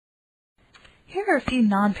Here are a few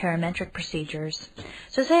non-parametric procedures.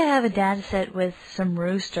 So say I have a data set with some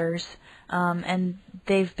roosters, and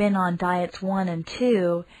they've been on diets 1 and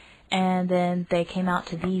 2, and then they came out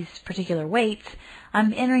to these particular weights.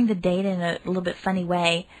 I'm entering the data in a little bit funny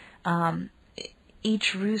way.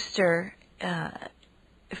 Each rooster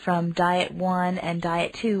from diet 1 and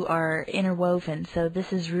diet 2 are interwoven. So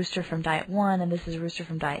this is rooster from diet 1, and this is rooster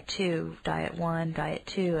from diet 2, diet 1, diet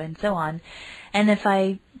 2, and so on. And if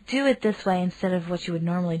I do it this way instead of what you would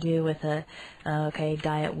normally do with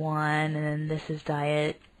diet 1, and then this is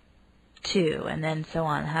diet 2, and then so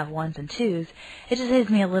on, have 1s and 2s, it just saves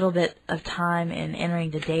me a little bit of time in entering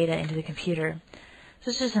the data into the computer.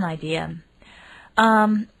 So it's just an idea.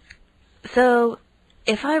 So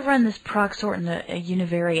if I run this proc sort in a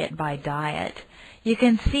univariate by diet, you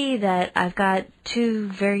can see that I've got two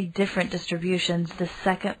very different distributions. The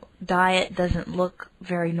second diet doesn't look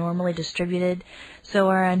very normally distributed, so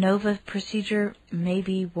our ANOVA procedure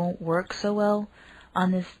maybe won't work so well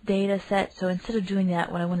on this data set. So instead of doing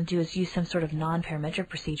that, what I want to do is use some sort of non-parametric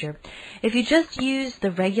procedure. If you just use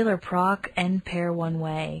the regular proc and pair one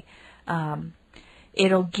way,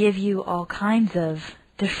 it'll give you all kinds of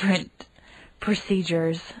different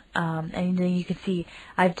procedures, and then you can see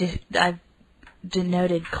I've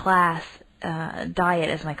denoted class diet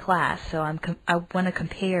as my class. So I want to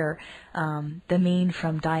compare the mean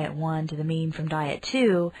from diet 1 to the mean from diet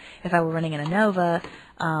 2 if I were running an ANOVA.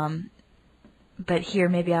 But here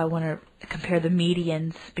maybe I want to compare the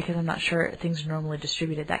medians because I'm not sure things are normally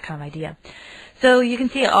distributed, that kind of idea. So you can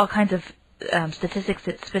see all kinds of statistics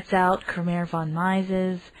it spits out, Kramer-von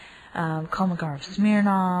Mises,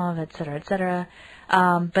 Kolmogorov-Smirnov, etc., etc.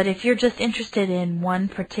 But if you're just interested in one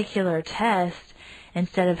particular test,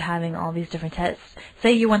 instead of having all these different tests,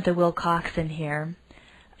 say you want the Wilcoxon here,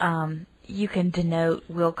 you can denote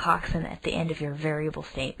Wilcoxon at the end of your variable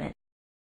statement.